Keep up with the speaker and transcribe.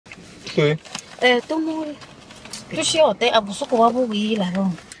Tumu. Tushote abusuku wabuwila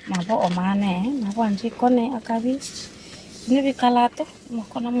ro. Mabo omane, mabo anjikone akabisi. Nibi kalato,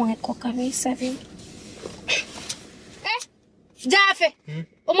 mokona mweko kabisa vi. Japhet.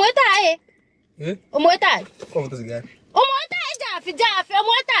 Omoeta Omoeta. Como tá cigarro? Omoeta Japhet,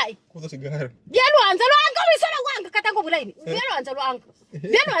 omoeta. Como tá cigarro? Bialo wanga bisola wanga katango bulaini. Bialo anza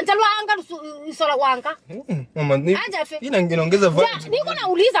wanga bisola wanga. Mama ni. Japhet. Inaongeza vibe. Niko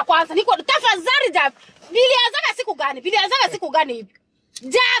nauliza kwanza, niko tafadhali Japhet. Bilianzaga siku gani hivi?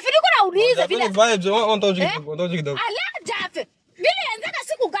 Japhet, niko nauliza vile vibes, ontoje kidogo. Ala Japhet. Bilianzaga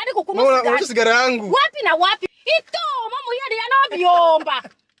siku gani kukunusa? Mama, sigara yangu. Wapi na wapi? Ito mama yadi yanavyomba.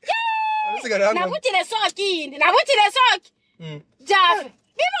 Sigara yangu. Navutile soki. Japhet.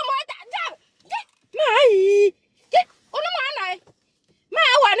 Bibi mweta Japhet. Mai. Una maana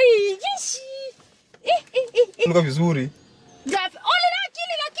wani yishi. Nuka vizuri. Japhet. Ole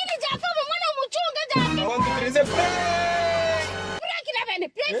lakini Japhet mwana mchunga Japhet. Wangitrize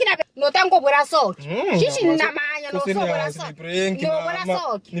Preki na no tango bora soki. Shishi na manya no so bora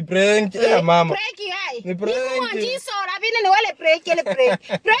soki. Ni prank ya mama. Preki hai. Ni prank. Ni mwanji sora bine ni wale preki.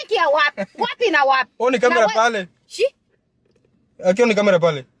 Preki ya wapi? Wapi na wapi? Oni kamera pale. Shi? Akioni kamera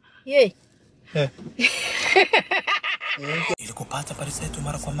pale. Ye. Ili kupata habari zetu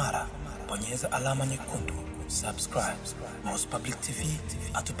mara kwa mara, bonyeza alama nyekundu subscribe. Wazi Public TV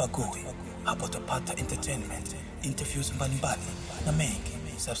atupagui. Hapo utapata entertainment, interviews mbalimbali na mengi.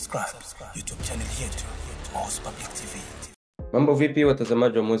 Subscribe YouTube channel yetu Wazi Public TV. Mambo vipi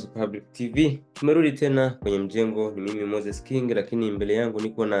watazamaji wa Wazi Public TV? Tumerudi tena kwenye mjengo. Ni mimi Moses King, lakini mbele yangu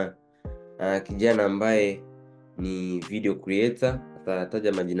niko na kijana ambaye ni video creator.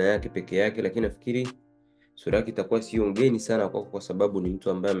 Atataja majina yake peke yake, lakini nafikiri sura yake itakuwa sio ngeni sana kwa sababu ni mtu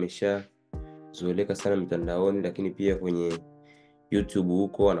ambaye ameshazoeleka sana mitandaoni, lakini pia kwenye YouTube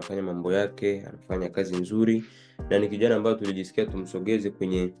huko anafanya mambo yake, anafanya kazi nzuri, na ni kijana ambaye tulijisikia tumsogeze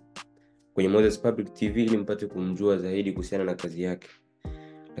kwenye Wazi Public TV ili mpate kumjua zaidi kuhusiana na kazi yake.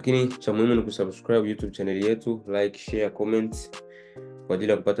 Lakini cha muhimu ni kusubscribe YouTube channel yetu, like, share, comment kwa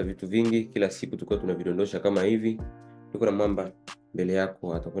ajili ya kupata vitu vingi. Kila siku tukao tunavidondosha kama hivi. Niko na mwamba mbele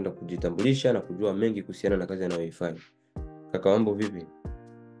yako, atakwenda kujitambulisha na kujua mengi kuhusiana na kazi anayoifanya. Kaka, mambo vipi?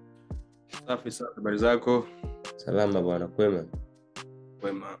 Safi sana, habari zako? Salama bwana, kwema?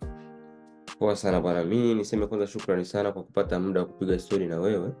 Kwema. Poa sana bwana. Mimi niseme kwanza shukrani sana kwa kupata muda wa kupiga story na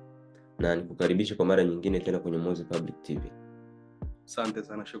wewe, na nikukaribisha kwa mara nyingine tena kwenye Wazi Public TV. Asante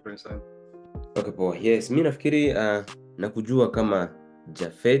sana, shukrani sana. Okay, poa. Yes, mimi nafikiri nakujua kama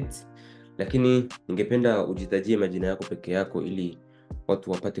Japhet, lakini ningependa ujitajie majina yako peke yako ili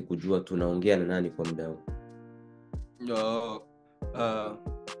watu wapate kujua tunaongea na nani kwa muda huu.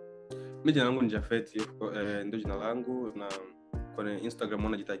 Mimi jina langu ni Japhet, ndio jina langu, na kwenye Instagram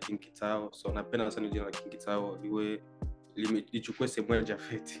unajiita King Kitao. So napenda sana jina la King Kitao lichukue sehemu ya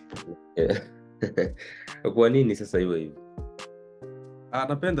Japhet. Kwa nini sasa iwe hivi?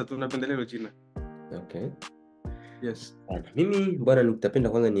 Napendelea hilo jina. Okay. Yes. Mimi bwana nitapenda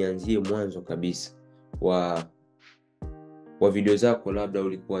kwanza nianzie mwanzo kabisa wa video zako, labda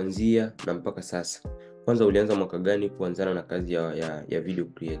ulikuanzia na mpaka sasa. Kwanza ulianza mwaka gani kuanzana na kazi ya video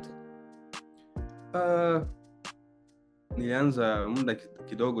creator? Nilianza muda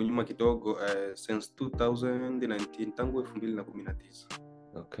nyuma kidogo, since 2019, tangu 2019.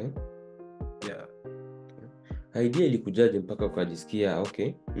 Okay. Yeah. Idea ilikujaje mpaka ukajisikia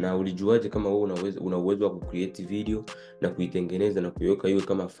okay, na ulijuaje kama wewe una uwezo wa kucreate video na kuitengeneza na kuiweka iwe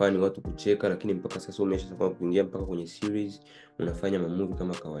kama fani watu kucheka, lakini mpaka sasa umeshaanza kama kuingia mpaka kwenye series, unafanya movie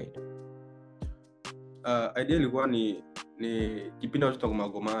kama kawaida? Idea ilikuwa ni kipindi cha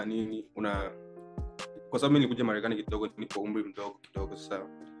ngoma nini kwa sababu mimi nilikuja Marekani kidogo, niko umri mdogo kidogo. Sasa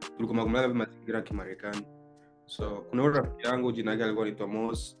tulikuwa magomana kama mazingira ya Kimarekani. So kuna rafiki yangu jina lake alikuwa anaitwa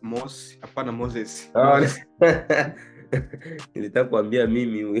Moses. Nilitaka kuambia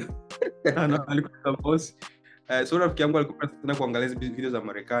mimi huyo. Alikuwa Moses. So rafiki yangu alikuwa sana kuangalia video za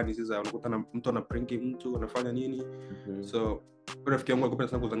Marekani. Sasa unakuta mtu ana prank mtu, anafanya nini. So rafiki yangu alikuwa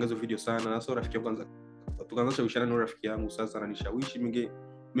sana kutangaza video sana. Na so rafiki yangu tukaanza kushirikiana na rafiki yangu. Sasa ananishawishi mingi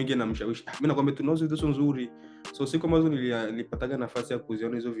na mshawishi. Mimi nakwambia tunazo video nzuri. So siku ambazo nilipataga nafasi ya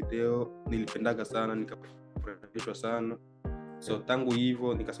kuziona hizo video, nilipendaga sana, nikafurahishwa sana. So tangu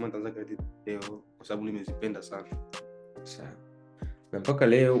hivyo nikasema nitaanza kuedit video kwa sababu nimezipenda sana. Sawa. Na mpaka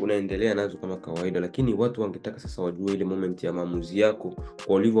leo unaendelea nazo kama kawaida, lakini watu wangetaka sasa wajue ile moment ya maamuzi yako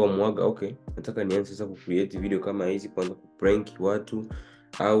kwa ulivyoamua, okay, nataka nianze sasa kucreate video kama hizi, kwanza kuprank watu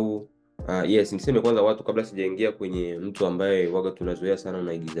au yes, niseme kwanza watu kabla sijaingia kwenye mtu ambaye waga tunazoea sana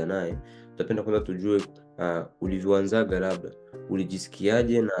na Igizaga naye, tutapenda kwanza tujue ulivyoanzaga, labda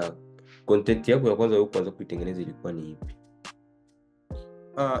ulijisikiaje na content yako ya kwanza wewe kuanza kuitengeneza ilikuwa ni ipi?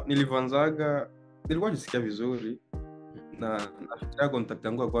 Nilivyoanzaga nilikuwa najisikia vizuri na nafikiria content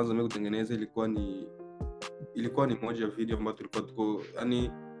yangu ya kwanza mimi kutengeneza ilikuwa ni moja ya video ambayo tulikuwa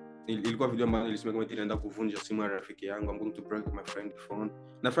yani ilikuwa video ambayo nilisema kama nitaenda kuvunja simu ya rafiki yangu, I'm going to break my friend phone.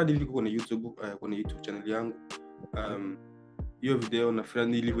 Na friend hivi kwenye YouTube channel yangu. Hiyo video na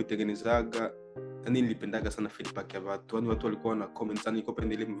friend nilivyotengenezaga yani nilipendaga sana feedback ya watu. Yani watu walikuwa na comment sana, niko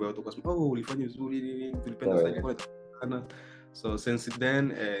pende ile video watu wakasema ulifanya vizuri, tulipenda sana. So since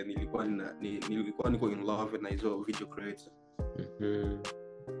then nilikuwa niko in love na hizo video creator.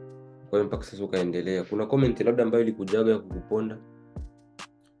 Kwa hiyo mpaka sasa ukaendelea. Kuna comment labda ambayo ilikujaga ya kukuponda?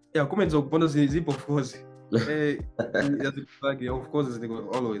 Yeah, comments za kuponda zipo of course. Of course ziko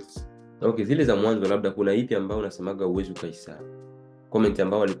always. Okay, zile za mwanzo labda kuna ipi ambayo unasemaga uwezi ukaisahau? Comment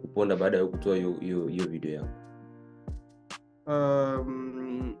ambayo walikuponda baada ya kutoa hiyo video yako.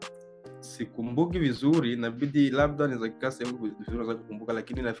 Sikumbuki vizuri, inabidi labda niweza kukaa sehemu vizuri za kukumbuka,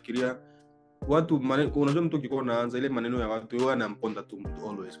 lakini nafikiria watu unajua mtu ukikuwa unaanza ile maneno ya watu wewe anamponda tu mtu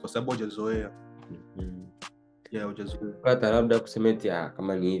always kwa sababu hujazoea. Hujazoea. Hata labda kusemeti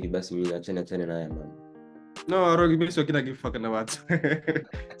kama ni hivi basi mimi naachana naye mama. No, rogi mimi sio kina kifaka na watu.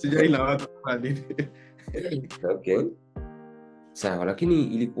 Sijai na watu hadi. Okay. Sawa, lakini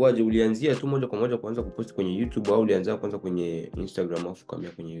ilikuwaje, ulianzia tu moja kwa moja kuanza kupost kwenye YouTube au ulianza kwanza kwenye Instagram au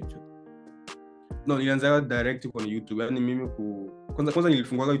ukamia kwenye YouTube? No, nilianza direct kwenye YouTube. Yaani mimi kwanza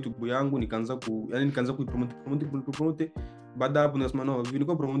nilifungua YouTube yangu nikaanza kuipromote. Baada hapo nasema no,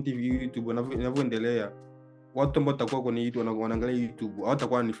 nilikuwa promote YouTube inavyoendelea. Watu ambao watakuwa kwenye YouTube wanaangalia YouTube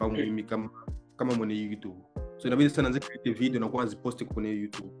hawatakuwa wanifahamu mimi kama mwenye YouTube. So inabidi sana nianze create video na kuanza post kwenye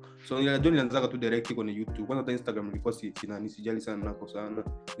YouTube. So nilianza tu direct kwenye YouTube. Kwanza hata Instagram nilikuwa sijali sana nako sana.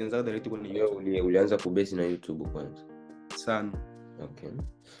 Nilianza direct kwenye YouTube. Ulianza kubase na YouTube kwanza? Sana. Okay.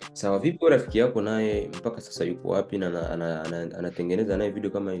 Sawa, vipi rafiki yako naye mpaka sasa yuko wapi na anatengeneza naye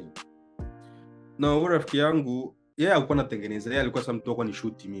video kama hizo? No, rafiki yangu yeye alikuwa anatengeneza, yeye alikuwa sasa mtu ni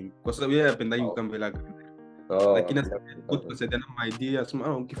shoot mimi. Kwa sababu yeye anapenda hiyo kamera yake. Lakini tunasaidiana idea,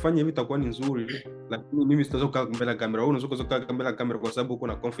 sema ukifanya hivi itakuwa ni nzuri, lakini mimi sitaweza kukaa mbele ya kamera. Wewe unaweza kukaa mbele ya kamera kwa sababu uko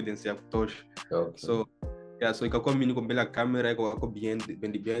na confidence ya kutosha. So ikakuwa mimi niko mbele ya kamera, iko wako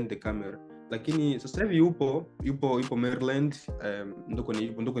behind the camera. Lakini sasa hivi yupo Maryland, ndoko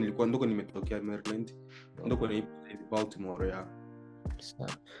nimetokea Maryland, ndoko ni Baltimore ya.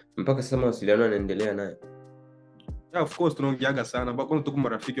 Mpaka sasa mawasiliano yanaendelea naye? Yeah, of course tunaongeaga sana, bado tuko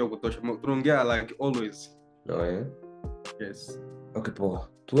marafiki wa kutosha. Tunaongea like always. Yes. Okay, poa.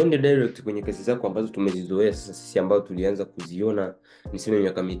 Tuende direct kwenye kazi zako ambazo tumezizoea sasa sisi ambao tulianza kuziona niseme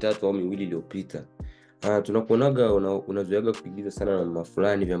miaka 3 au 2 iliyopita. Tunakuonaga unazoeaga kuigiza sana na mama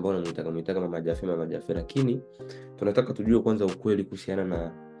fulani hivi ambao unamuita mama Japhet, lakini tunataka tujue kwanza ukweli kuhusiana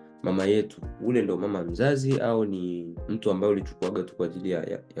na mama yetu. Ule ndo mama mzazi au ni mtu ambaye ulichukuaga tu kwa ajili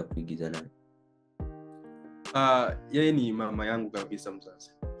ya kuigiza naye? Yeye ni mama yangu kabisa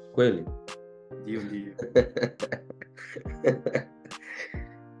mzazi. Kweli? Ndio.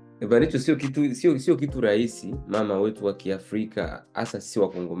 Banicho sio kitu rahisi mama wetu wa Kiafrika, hasa sisi wa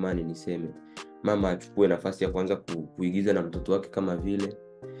Kongomani niseme. Mama achukue nafasi ya kwanza kuigiza na mtoto wake kama vile.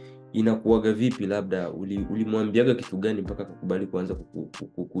 Inakuwaga vipi, labda ulimwambiaga kitu gani mpaka akakubali kuanza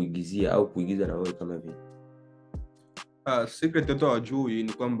kuigizia au kuigiza na wewe kama vile? Secret yote wajui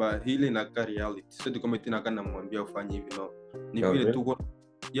ni kwamba hili inakaa reality. Sio tu kama tena kana namwambia ufanye hivi, no. Ni vile tu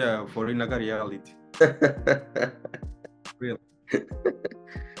for inakaa reality. Real.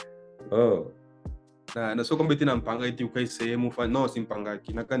 Na sio kwamba tena mpanga eti ukae sehemu ufanye, no, simpanga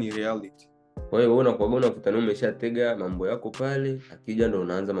inakaa ni reality. Kwa hiyo wewe unakutana umeshatega mambo yako pale, akija ndo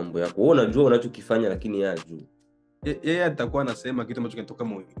unaanza mambo yako. Wewe unajua unachokifanya lakini yeye hajui. Yeye atakuwa anasema kitu ambacho kinatoka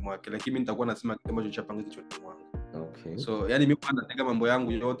moyoni mwake, lakini mimi nitakuwa nasema kitu ambacho chapanga kichwani mwangu. Okay. So yani mimi natega mambo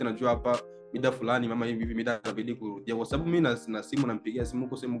yangu yote, najua hapa mida fulani mama hivi mida inabidi kurudia, kwa sababu mimi na simu nampigia simu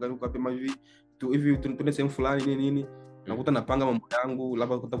uko sehemu gani, uko hapa hivi tu hivi tunapenda sehemu fulani nini. Nakuta napanga mambo yangu,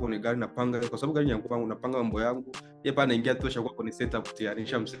 labda kutoka kwenye gari napanga, kwa sababu gari yangu kwangu napanga mambo yangu. Yeye pale anaingia tu shakuwa kwenye setup tayari,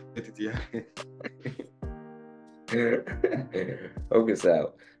 nishamset tayari. Okay,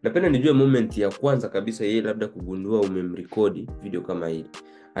 sawa. Napenda nijue moment ya kwanza kabisa yeye labda kugundua umemrekodi video kama hii.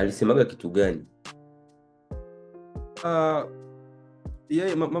 Alisemaga kitu gani?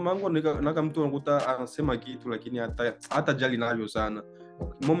 Yeye mama yangu naka mtu anakuta anasema kitu lakini hata jali navyo sana.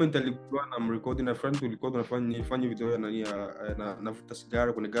 Moment alikuwa na mrekodi na friend tulikuwa tunafanya video na navuta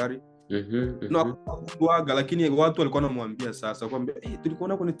sigara kwenye gari. No hakuwaga, lakini watu walikuwa wanamwambia sasa kwamba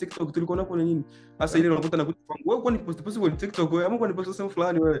tulikuona kwenye TikTok, tulikuona kwenye nini. Sasa ile unakuta na kwangu wewe kwani post kwenye TikTok wewe, ama kwani post sehemu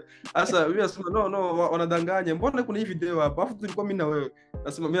fulani wewe. Sasa mimi nasema no wanadanganya. Mbona kuna hii video hapa? Afu tulikuwa mimi na wewe.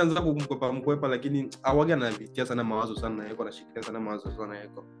 Nasema mimi naanza kumkwepa lakini hawaga anapitia sana mawazo sana yako, anashikilia sana mawazo sana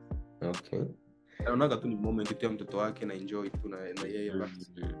yako. Okay. Anaonaga tu ni moment tu ya mtoto wake na enjoy tu na yeye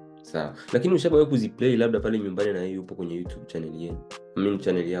basi. Sawa. Lakini ushawahi kuziplay labda pale nyumbani na yeye yupo kwenye YouTube channel yenu? Mimi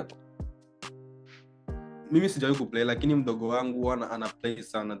channel yako. Mimi sijawahi kuplay, lakini mdogo wangu ana play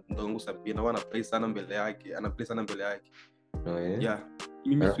sana, mdogo wangu Sabina ana play sana mbele yake, Oh yeah. Yeah.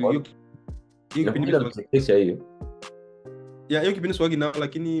 Mimi hiyo kipindi swagi nao,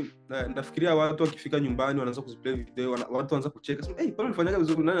 lakini nafikiria watu wakifikia nyumbani wanaanza kuziplay video, watu wanaanza kucheka, sema pale ulifanyaga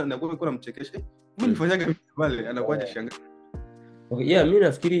vizuri, nani anakuwa anamchekesha, mimi nilifanyaga pale, anakuwa anashangaa. Okay, yeah, mimi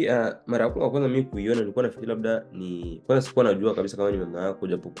nafikiri mara ya kwanza mimi kuiona nilikuwa nafikiri labda ni kwanza sikuwa najua kabisa kama ni mama yako,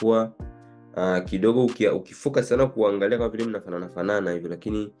 japokuwa kidogo ukifocus sana kuangalia kama vile mnafanana hivyo,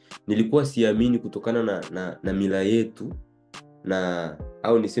 lakini nilikuwa siamini kutokana na mila yetu na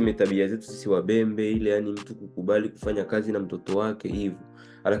au niseme tabia zetu sisi Wabembe ile, yani mtu kukubali kufanya kazi na mtoto wake hivyo.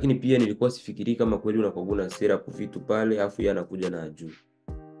 Lakini pia nilikuwa sifikiri kama kweli unakoguna sera kwa vitu pale afu yeye anakuja na ajui.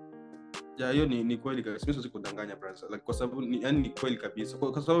 Ya hiyo ni kweli kabisa. Mimi siwezi kudanganya brother. Like kwa sababu ni kweli kabisa.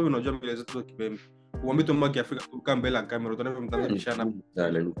 Kwa sababu unajua mila zetu za Kibembe. Uambie tu mama Afrika kukaa mbele ya kamera utaona mtandamishana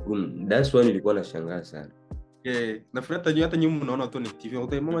sana. That's why nilikuwa nashangaa sana. Nafikiri hata nyinyi mnaona tu ni TV.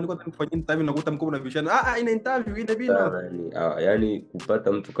 Utaona mama niko nafanya interview na kuta mko mnabishana. Ina interview ina bino. Yani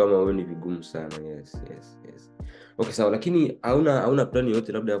kupata mtu kama wewe ni vigumu sana. Yes. Okay, sawa, lakini hauna plan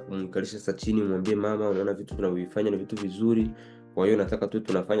yote labda ya kumkalisha sasa chini umwambie mama unaona vitu tunavyofanya ni vitu vizuri, kwa hiyo nataka tu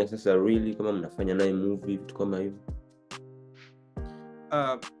tunafanya sasa really kama mnafanya naye movie vitu kama hivyo?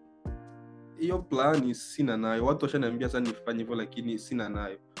 Hiyo plan sina nayo. Watu washaniambia sana nifanye hivyo, lakini sina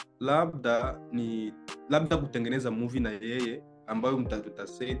nayo. Labda kutengeneza movie na yeye ambayo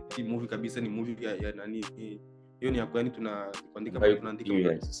mtaset movie kabisa, ni movie ya nani hiyo, ni ya kwani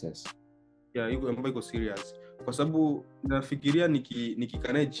tunaandika sasa. Hiyo ambayo iko serious, kwa sababu nafikiria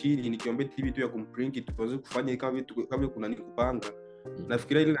nikikanae chini nikiombe TV tu ya kumprank tuweze kufanya kama vitu kama kuna nini kupanga.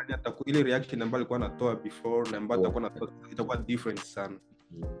 Nafikiria ile nani atakuwa ile reaction ambayo alikuwa anatoa before na ambayo atakuwa anatoa itakuwa different sana.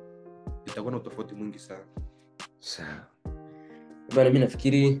 Itakuwa na tofauti mwingi sana. Sawa. Bana, mimi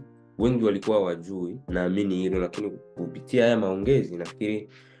nafikiri wengi walikuwa wajui, naamini hilo, lakini kupitia haya maongezi nafikiri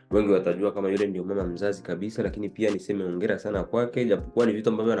wengi watajua kama yule ndio mama mzazi kabisa. Lakini pia niseme hongera sana kwake, japokuwa ni vitu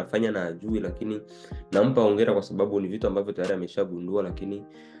ambavyo anafanya na ajui, lakini nampa hongera kwa sababu ni vitu ambavyo tayari ameshagundua, lakini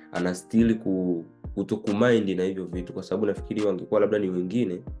ana still kutokumind na hivyo vitu, kwa sababu nafikiri wangekuwa labda ni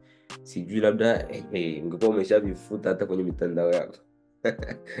wengine, sijui labda ungekuwa umeshavifuta hata kwenye mitandao yako.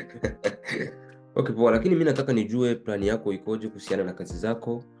 Okay, poa, lakini mimi nataka nijue plan yako ikoje kuhusiana na kazi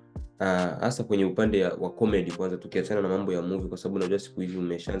zako, hasa kwenye upande wa comedy kwanza, tukiachana na mambo ya movie, kwa sababu najua siku hizi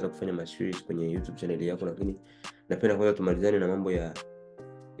umeshaanza kufanya ma series kwenye YouTube channel yako, lakini napenda kwanza tumalizane na mambo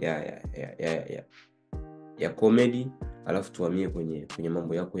ya comedy, alafu tuhamie kwenye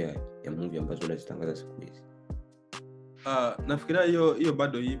mambo yako ya movie ambazo unazitangaza siku hizi. Nafikiria hiyo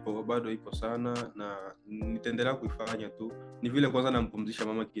bado ipo sana na nitaendelea kuifanya tu. Ni vile kwanza nampumzisha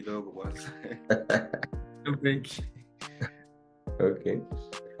mama kidogo kwanza. Okay.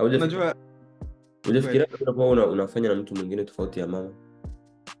 Unajua unafikiria kwa unafanya na mtu mwingine tofauti ya mama?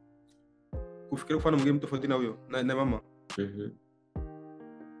 Kufikiria kufanya mwingine tofauti na huyo na mama?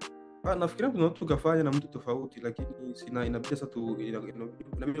 Nafikiria kuna watu kafanya na mtu tofauti, lakini inabidi sasa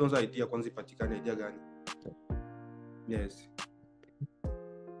inabidi kwanza idea kwanza ipatikane, idea gani? Yes.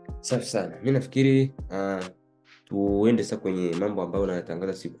 Safi sana. Mimi nafikiri tuende sasa kwenye mambo ambayo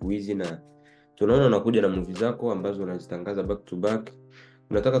unayatangaza siku hizi, na tunaona unakuja na movie zako ambazo unazitangaza back to back.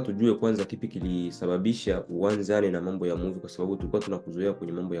 Tunataka tujue kwanza kipi kilisababisha uanzane na mambo ya movie, kwa sababu tulikuwa tunakuzoea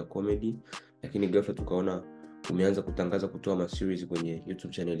kwenye mambo ya comedy, lakini ghafla tukaona umeanza kutangaza kutoa ma series kwenye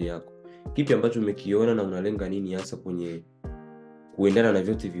YouTube channel yako. Kipi ambacho umekiona na unalenga nini hasa kwenye kuendana na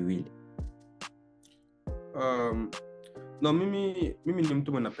vyote viwili? No, mimi ni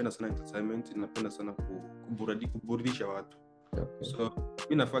mtu mwenye napenda sana entertainment, napenda sana kuburudisha watu. Okay. So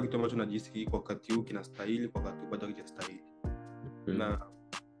mimi nafanya kitu ambacho najisikia kwa wakati huu kinastahili, kwa wakati bado hakijastahili.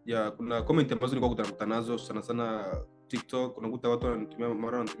 Na kuna comment ambazo nilikuwa kukutana nazo sana TikTok, unakuta watu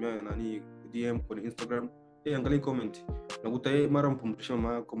wanatumia nani DM kwenye Instagram. Angalia comment. Unakuta mara mpumzisha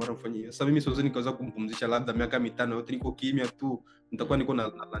mama yako, mara mfanyie. Sasa mimi siwezi nikaweza kumpumzisha labda miaka 5 yote niko kimya tu. Nitakuwa niko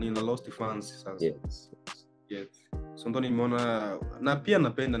na lost fans sasa. Yes. So ndo nimeona, na pia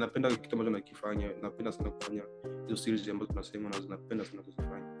napenda kitu ambacho nakifanya. Napenda sana kufanya hizo series ambazo tunasema na napenda sana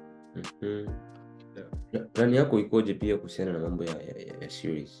kuzifanya. Plan yako ikoje pia kuhusiana na mambo ya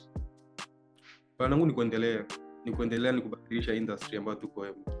series? Plan yangu ni kuendelea ni kubadilisha industry ambayo tuko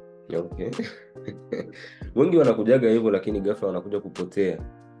hapo. Okay. Wengi wanakujaga hivyo lakini ghafla wanakuja kupotea.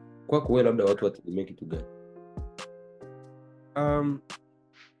 Kwako wewe labda watu wategemea kitu gani?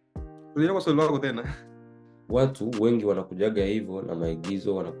 Unajua kwa swali lako tena. Watu wengi wanakujaga hivyo na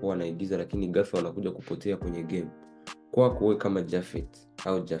maigizo, wanakuwa wanaigiza lakini ghafla wanakuja kupotea kwenye game. Kwako wewe kama Japhet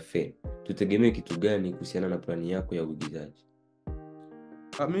au Japhet, tutegemee kitu gani kuhusiana na plani yako ya uigizaji?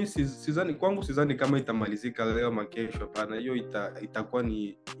 Mimi sidhani kama itamalizika leo ama kesho. Hapana, hiyo itakuwa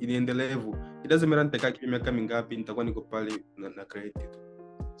ni endelevu. Itazemera nitakaa kimya miaka mingapi, nitakuwa niko pale na create.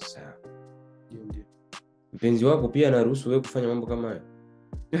 Sawa. Ndio. Mpenzi wako pia anaruhusu wewe kufanya mambo kama hayo?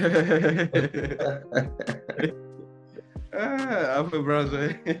 Hapo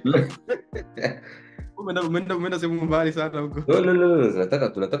brother. Umeenda sehemu mbali sana huko. No.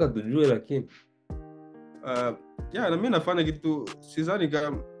 Tunataka tujue lakini. Na mimi nafanya kitu sidhani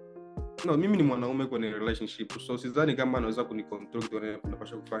kama mimi ni mwanaume kwenye relationship, so sidhani kama anaweza kunicontrol kitu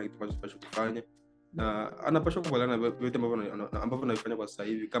anapaswa kufanya, kitu anapaswa kufanya, na anapaswa kubaliana na vitu ambavyo naifanya kwa sasa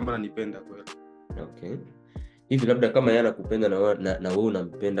hivi kama ananipenda kweli. Okay. Hivi labda kama yeye anakupenda na wewe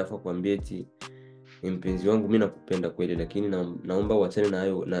unampenda, afa kwambie eti mpenzi wangu mimi nakupenda kweli lakini naomba uachane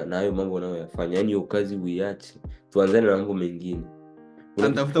na hayo mambo unayoyafanya, yani hiyo kazi uiache, tuanzane na mambo mengine.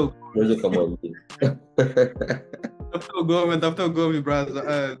 Unatafuta unaweza kumwambia. Tafuta ugomvi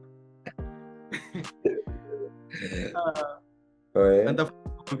brother.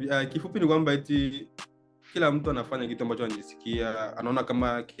 Kifupi ni kwamba eti kila mtu anafanya kitu ambacho anajisikia, anaona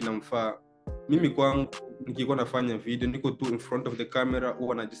kama kinamfaa. Mimi kwangu nikikuwa nafanya video niko tu in front of the camera,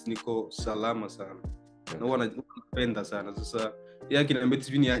 huwa najisi niko salama sana. Na huwa napenda sana. Sasa yake na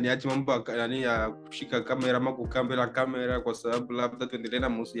MPTV niache mambo ya kushika kamera ama kukaa mbele ya kamera kwa sababu labda tuendelee na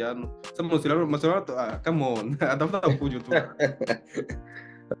mahusiano. Sasa mahusiano come on. Atafuta kujo tu.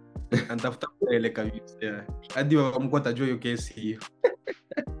 Anatafuta ile kabisa. Hadi mko atajua hiyo kesi hiyo.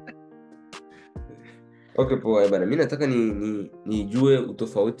 Okay poa bana, mimi nataka nijue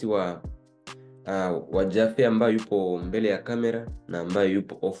utofauti wa Japhet ambaye yupo mbele ya kamera na ambaye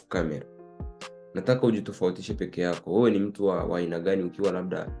yupo off camera. Nataka ujitofautishe peke yako. Wewe ni mtu wa aina gani ukiwa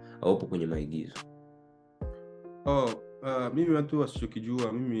labda haupo kwenye maigizo? Mimi watu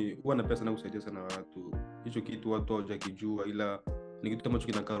wasichokijua, mimi huwa napenda sana kusaidia sana watu. Hicho kitu watu hawajakijua, ila ni kitu ambacho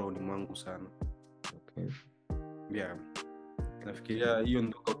kinakaa rohoni mwangu sana. Okay. Yeah. Nafikiria hiyo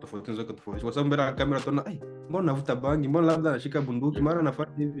ndio tofauti. Kwa sababu mbele ya kamera tunaona mbona navuta bangi, mbona labda anashika bunduki, mara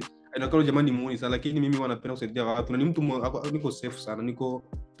anafanya hivi. Inakuwa jamani muone sana, lakini mimi huwa napenda kusaidia watu. Na ni mtu niko safe sana, niko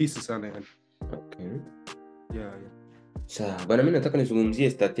peace sana yani. Okay. Yeah. Sawa, bana mimi nataka nizungumzie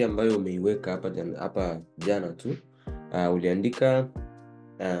stati ambayo umeiweka hapa jana tu. Uliandika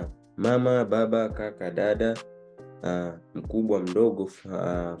mama, baba, kaka, dada, mkubwa, mdogo,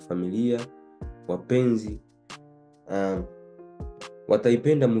 familia, wapenzi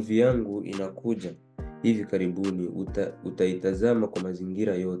wataipenda movie yangu inakuja hivi karibuni, utaitazama kwa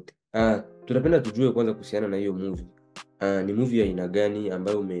mazingira yote. Tunapenda tujue kwanza kuhusiana na hiyo movie. Ni movie ya aina gani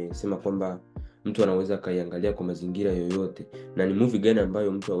ambayo umesema kwamba mtu anaweza akaiangalia kwa mazingira yoyote, na ni movie gani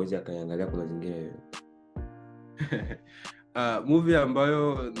ambayo mtu hawezi akaiangalia kwa mazingira yoyote? Movie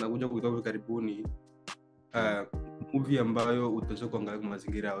ambayo nakuja kuitoa hivi karibuni, movie ambayo utaweza kuangalia kwa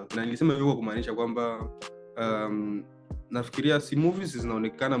mazingira yote. Na nilisema hivyo kumaanisha kwamba nafikiria si movies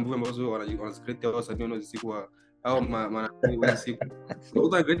zinaonekana movie ambazo wanazicreate au wasanii wanazisiku au maana siku.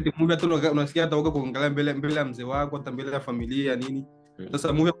 Unakuta create movie hata unasikia hata uko kuangalia mbele ya mzee wako, hata mbele ya familia nini.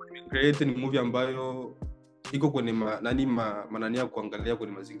 Sasa movie ambayo create ni movie ambayo iko kwenye manania kuangalia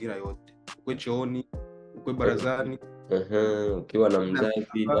kwenye mazingira yote. Uko chooni, uko barazani, ukiwa na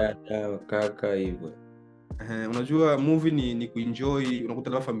mzazi, dada, kaka hivyo. Unajua movie ni kuenjoy. Unakuta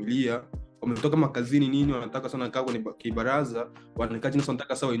la familia wametoka makazini nini, wanataka sana kaa kwenye kibaraza, wanakaa chini,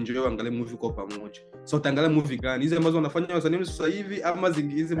 wanataka sawa enjoy, angalie movie kwa pamoja. So utaangalia movie gani? Hizi ambazo wanafanya wasanii sasa hivi ama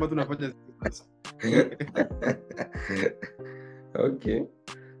hizi ambazo tunafanya sasa? Okay.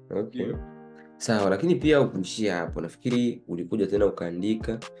 Sawa, lakini pia ukuishia hapo. Nafikiri ulikuja tena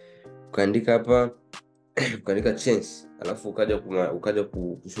ukaandika hapa ukaandika chance, alafu ukaja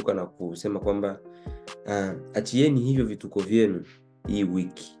kushuka na kusema kwamba achieni hivyo vituko vyenu hii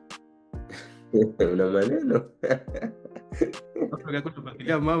wiki. Una maneno.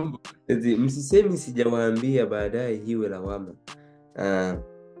 Tunakutupatia mambo. Msisemi sijawaambia, baadaye hiwe lawama.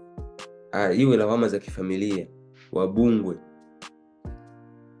 Hiwe lawama za kifamilia, wabungwe.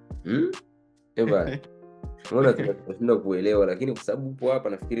 Eba. Mbona tunashinda kuelewa, lakini kwa sababu upo hapa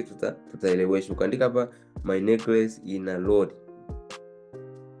nafikiri tutaelewesha. Ukaandika hapa my necklace ina load.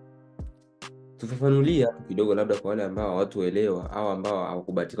 tufafanulie hapo kidogo, labda kwa wale ambao hawatuelewa au ambao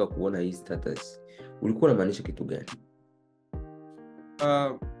hawakubahatika kuona hii status. Ulikuwa unamaanisha kitu gani?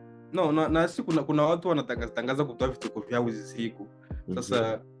 No, na si kuna watu wanatangaza kutoa vituko vyao hizi siku.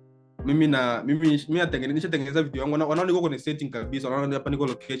 Sasa mimi natengeneza video yangu, wanaona niko kwenye setting kabisa, wanaona hapa niko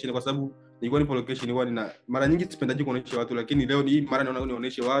location, kwa sababu nilikuwa nipo location huwa mara nyingi sipendaji kuonesha watu, lakini leo hii mara naona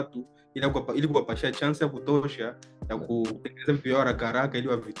nionyeshe watu ili kuwapashia chance ya kutosha ya kutengeneza video yao haraka ili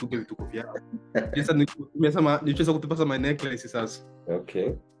wavituke vituko vyao. Sasa nilichoweza kutupasa my necklace sasa. Okay.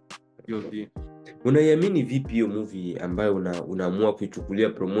 Ndio. Unaiamini vipi hiyo movie ambayo unaamua kuichukulia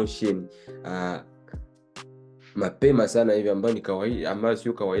promotion mapema sana hivi, ambayo ni kawaida, ambayo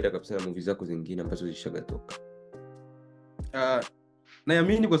sio kawaida kabisa na movie zako zingine ambazo zishagatoka?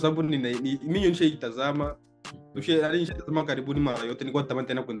 Naamini kwa sababu mimi nishaitazama. Nishatazama karibuni mara yote, nilikuwa natamani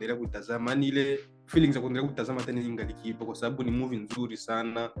tena kuendelea kuitazama. Yaani ile feelings ya kuendelea kuitazama tena ingalikipo, kwa sababu ni movie nzuri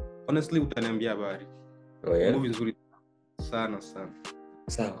sana. Honestly utaniambia habari. Oh yeah. Movie nzuri sana sana.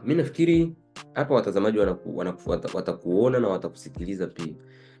 Sawa, mimi nafikiri hapa watazamaji watakuona na watakusikiliza pia.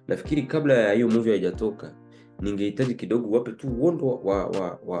 Nafikiri kabla ya hiyo movie haijatoka, ningehitaji kidogo wape tu uondo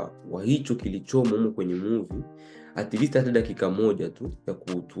wa hicho kilichomo huko kwenye movie, at least hata dakika moja tu ya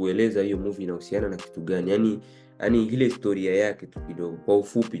kutueleza hiyo movie inahusiana na kitu gani. Yaani ile historia yake tu kidogo kwa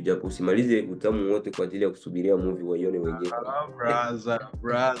ufupi, japo usimalize utamu wote kwa ajili ya kusubiria movie waione wenyewe.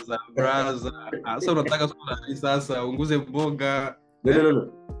 Brother. Sasa unataka sasa unguze mboga.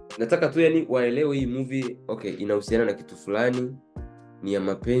 No. Nataka tu yani waelewe hii movie, okay, inahusiana na kitu fulani, ni ya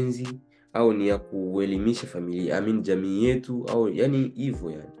mapenzi au ni ya kuelimisha familia, jamii yetu, au yani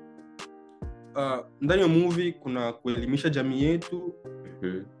hivyo yani. Ndani ya movie kuna kuelimisha jamii yetu.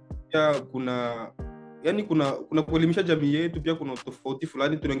 Pia kuna kuelimisha jamii yetu, pia kuna tofauti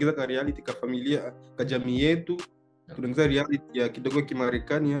fulani tunaongeza ka reality ka familia ka jamii yetu. Tunaongeza reality ya kidogo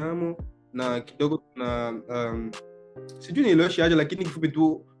kimarekani hamo, na kidogo tuna sijui nieleweshe aje, lakini kifupi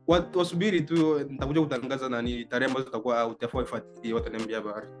tu wasubiri tu, nitakuja kutangaza nani tarehe ambazo tutakuwa utafuatilia, wataniambia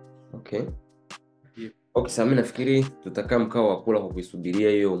habari. Okay. Yeah. Okay, sasa mimi nafikiri tutakaa mkao wa kula kwa kuisubiria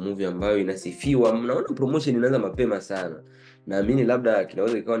hiyo movie ambayo inasifiwa. Mnaona promotion inaanza mapema sana. Naamini labda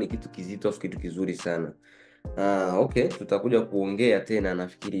kinaweza ikawa ni kitu kizito au kitu kizuri sana. Okay, tutakuja kuongea tena.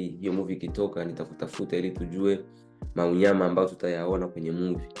 Nafikiri hiyo movie ikitoka nitakutafuta ili tujue maunyama ambayo tutayaona kwenye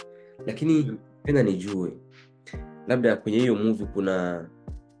movie. Lakini tena nijue labda kwenye hiyo movie kuna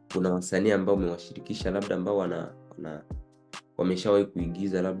wasanii ambao umewashirikisha, labda ambao wameshawahi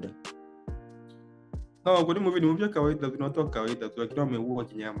kuigiza labda? No, kwa movie ni movie kawaida, tuna watu wa kawaida tu, lakini wameua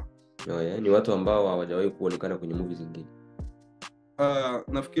kinyama. Ni watu ambao hawajawahi kuonekana kwenye movie zingine.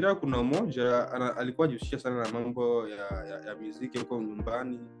 Nafikiria kuna mmoja alikuwa anajihusisha sana na mambo ya muziki huko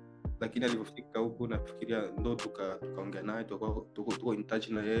nyumbani, lakini alipofika huko nafikiria ndo tukaongea naye, tuko in touch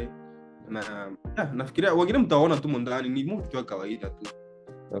na yeye, na nafikiria wengine mtaona tu ndani, ni movie tu kawaida tu.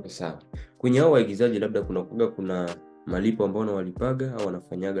 Okay, sawa. Kwenye hao waigizaji labda kuna malipo ambao wanawalipaga au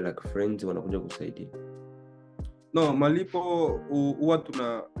wanafanyaga like friends, wanakuja kusaidia? No, malipo huwa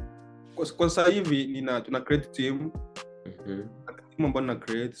kwa sasa hivi tuna create team. Team ambayo na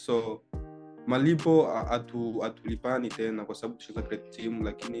create, so malipo atulipani tena kwa sababu tushaanza create team,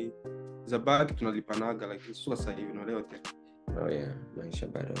 lakini za back tunalipanaga, lakini sio sasa hivi, unaelewa tena. Oh yeah, maisha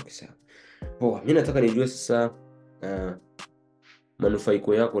bado. Okay, sawa. Poa, mimi nataka nijue sasa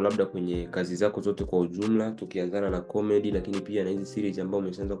manufaiko yako labda kwenye kazi zako zote kwa ujumla, tukianzana na comedy lakini pia na hizi series ambao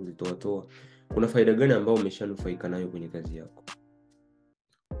umeshaanza kuzitoa. Kuna faida gani ambao umeshanufaika nayo kwenye kazi yako?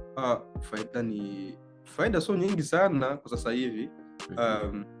 Faida sio nyingi sana kwa sasa hivi.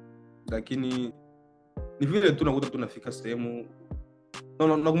 Lakini ni vile tu nakuta tunafika sehemu.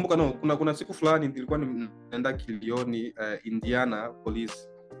 Nakumbuka kuna siku fulani nilikuwa naenda Kilioni, Indiana police.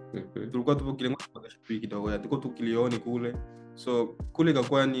 Tulikuwa tupo kidogo, tuko tu Kilioni kule. So kule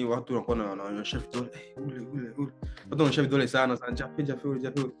ikakuwa ni watu wanakuwa na chef dole, ule. Watu wana chef dole sana Japhet.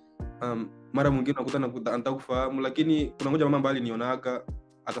 Mara mwingine nakuta anataka kufahamu, lakini kuna mmoja mama mbali nionaga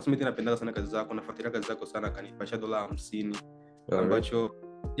akasema tena napenda sana kazi zako, nafuatilia kazi zako sana, akanipasha $50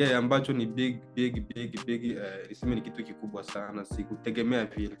 ambacho ni big niseme ni kitu kikubwa sana, sikutegemea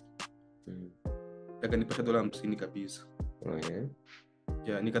vile. Akanipasha $50 kabisa.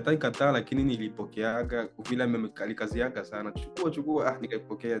 Nikataa lakini nilipokeaga vile alikaliziaga sana. Chukua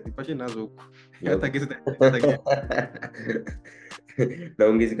nikaipokea. Nipashe nazo huko. Hata kesi na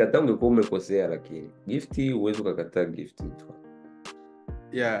ungezikataa ungekuwa umekosea, lakini gift uwezo kukataa gift tu.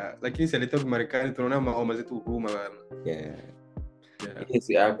 Lakini si alitoka Marekani, tunaona mama zetu huruma bana.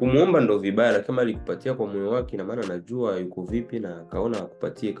 Yes, kumuomba ndo vibaya, kama alikupatia kwa moyo wake na maana anajua yuko vipi na akaona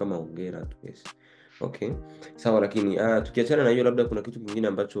akupatie kama hongera tu. Yes. Okay. Sawa, lakini tukiachana na hiyo labda kuna kitu kingine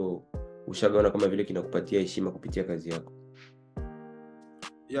ambacho ushagaona kama vile kinakupatia heshima kupitia kazi yako?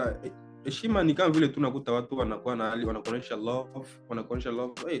 Yeah, heshima ni kama vile tunakuta watu wanakuwa na hali wanakuonyesha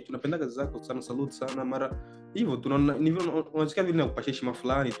love, hey, tunapenda kazi zako sana, salute sana, mara hivyo tunaona ni vile unasikia vile nakupasha heshima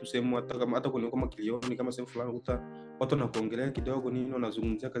fulani tu sehemu, hata kama kilioni kama sehemu fulani ukuta watu wanakuongelea kidogo nini,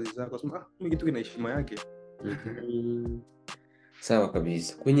 wanazungumzia kazi zako, sema mimi kitu kina heshima yake. Sawa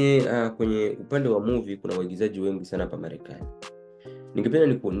kabisa. Kwenye upande wa movie kuna waigizaji wengi sana hapa Marekani.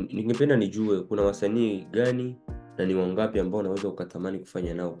 Ningependa nijue kuna wasanii gani na ni wangapi ambao unaweza ukatamani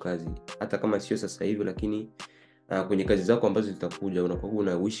kufanya nao kazi, hata kama sio sasa hivi, lakini kwenye kazi zako ambazo zitakuja unakuwa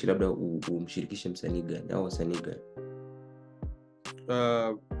unawishi labda umshirikishe msanii gani au wasanii gani?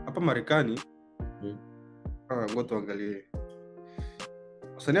 Hapa Marekani ngoja tuangalie.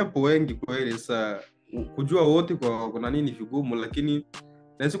 Wasanii hapo wengi kweli, sasa kujua wote kwa nini vigumu, lakini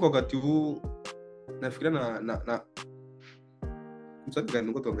naweza kwa wakati huu nafikiria na msanii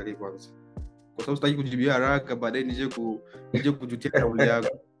gani, ngoja tuangalie kwanza, kwa sababu sitaki kujibia haraka baadaye nije kujutia kauli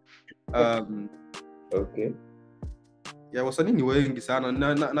yako. Okay. Ya wasanii ni wengi sana,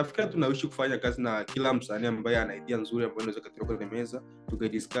 nafikiria tunaishi kufanya kazi na kila msanii ambaye ana idea nzuri ambayo inaweza katiroka kwenye meza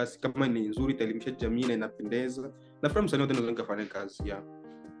tukadiscuss, kama ni nzuri itaelimisha jamii na inapendeza, nafikiria msanii wote anaweza kufanya kazi.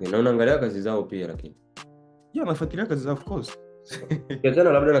 Na unaangalia kazi zao pia, lakini nafuatilia kazi zao of course.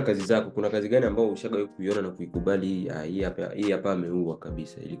 Kiachana labda na kazi zako, kuna kazi gani ambayo ushagawahi kuiona na kuikubali, hii hapa ameua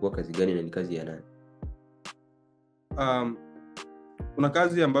kabisa? Ilikuwa kazi gani na ni kazi ya nani? Kuna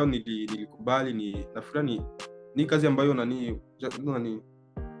kazi ambayo nilikubali, nafikiri ni kazi ambayo nani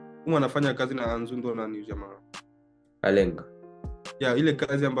anafanya kazi na Anzundo nani jamaa Alenga. Ile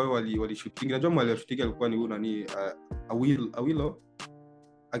kazi ambayo wali-shooting, najua mwali shooting alikuwa ni huyu nani Awilo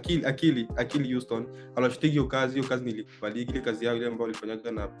Akili Houston alishooting hiyo kazi nilikubali. Ile kazi yao ile ambayo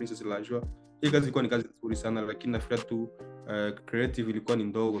walifanya na Princess Lajua, ile kazi ilikuwa ni kazi nzuri sana, lakini nafikiri tu creative ilikuwa ni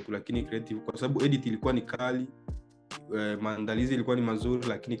ndogo tu, lakini creative kwa sababu edit ilikuwa ni kali, maandalizi ilikuwa ni mazuri,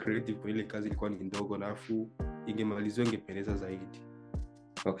 lakini creative kwa ile kazi ilikuwa ni ndogo, na afu ingemalizwa ingependeza zaidi.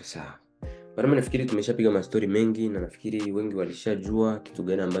 Okay, sawa. Bado mimi nafikiri tumeshapiga mastori mengi na nafikiri wengi walishajua kitu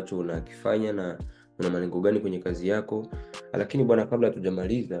gani ambacho unakifanya na una malengo gani kwenye kazi yako. Lakini bwana, kabla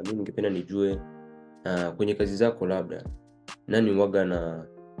hatujamaliza, mimi ningependa nijue kwenye kazi zako labda nani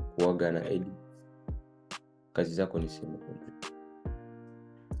huaga na edit kazi zako ni sema?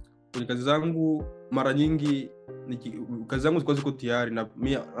 Kwenye kazi zangu mara nyingi kazi zangu ziko tayari, na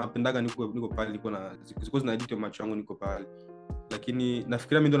mimi napendaga niko pale, ziko na edit macho yangu, niko pale, lakini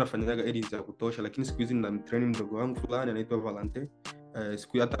nafikiria mimi ndo nafanyaga edit za kutosha. Lakini siku hizi nina training mdogo wangu fulani anaitwa Valente,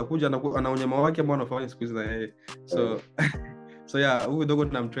 siku atakuja ana unyama wake ambao anafanya siku hizi na yeye, so huyo dogo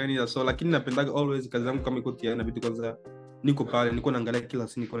tunamtraining, so lakini napendaga always kazi zangu kama iko tayari, inabidi kwanza niko pale, niko naangalia kila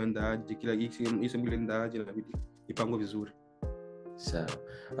siku niko naenda aje, kila hii sembule naenda aje, inabidi ipango vizuri. Sawa.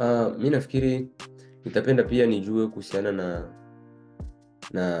 Mimi nafikiri nitapenda pia nijue kuhusiana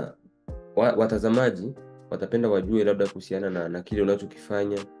na watazamaji watapenda wajue labda kuhusiana na kile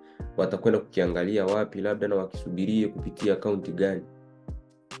unachokifanya, watakwenda kukiangalia wapi labda, na wakisubirie kupitia account gani?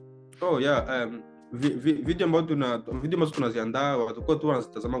 Video ambazo tunaziandaa watakuwa tu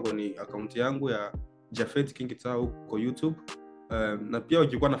wanatazama kwenye account yangu ya Japhet.Azikejeli kwa YouTube, na pia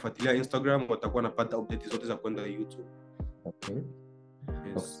wakikuwa nafuatilia Instagram watakuwa napata update zote za kwenda YouTube. Okay.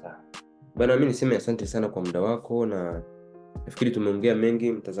 Yes. Bana, mimi niseme asante sana kwa muda wako, na nafikiri tumeongea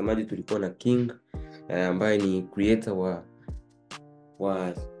mengi. Mtazamaji, tulikuwa na King ambaye ni creator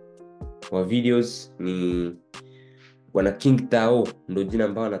wa videos, ni bwana King Tao, ndio jina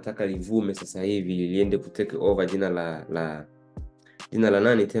ambalo nataka livume sasa hivi, liende kutake over jina la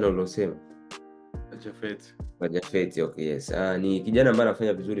nani tena ulosema? Japhet. Okay, yes. Ni kijana ambaye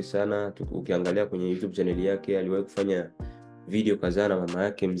anafanya vizuri sana. Ukiangalia kwenye YouTube channel yake aliwahi kufanya video kadhaa na mama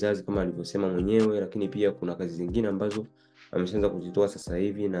yake mzazi kama alivyosema mwenyewe, lakini pia kuna kazi zingine ambazo ameshaanza kuzitoa sasa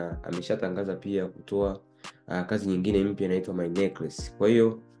hivi, na ameshatangaza pia kutoa kazi nyingine mpya inaitwa My Necklace. Kwa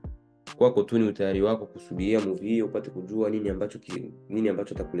hiyo kwako tu ni utayari wako kusubiria movie hiyo upate kujua nini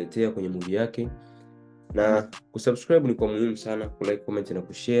ambacho atakuletea kwenye movie yake, na kusubscribe ni kwa muhimu sana, kulike, comment na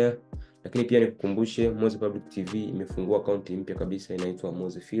kushare. Lakini pia nikukumbushe Moze Public TV imefungua account mpya kabisa inaitwa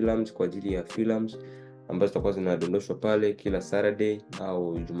Moze Films kwa ajili ya films ambazo zitakuwa zinadondoshwa pale kila Saturday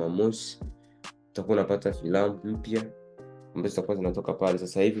au Jumamosi. Utakuwa unapata filamu mpya ambazo zitakuwa zinatoka pale.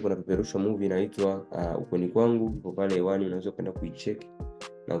 Sasa hivi kuna peperusha movie inaitwa Ukweni Kwangu, ipo pale hewani, unaweza kwenda kuicheck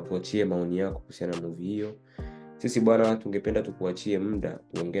na utuachie maoni yako kuhusiana na movie hiyo. Sisi bwana, tungependa tukuachie muda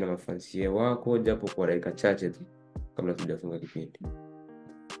uongee na mafansi wako japo kwa dakika chache tu kabla tujafunga kipindi.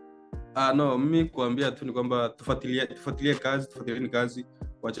 Mimi kuambia tu ni kwamba tufuatilie kazi,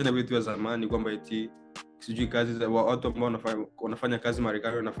 waachane vitu vya zamani kwamba eti sijui kazi za watu ambao wanafanya kazi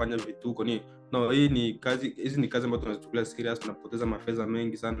Marekani wanafanya vituko ni hii ni kazi, hizi ni kazi ambazo tunazichukulia serious, tunapoteza mafedha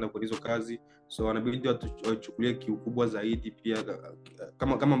mengi sana kwa hizo kazi, so wanabidi wachukulie kiukubwa zaidi pia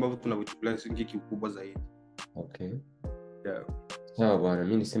kama ambavyo tunavyochukulia sisi kiukubwa zaidi. Okay. Yeah. Sawa bwana,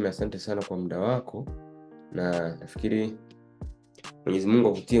 mimi niseme asante sana kwa muda wako, na nafikiri Mwenyezi Mungu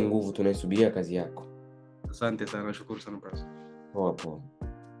akutie nguvu, tunaisubiria kazi yako. Asante sana, nashukuru sana brother. Poa poa.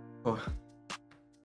 Oh.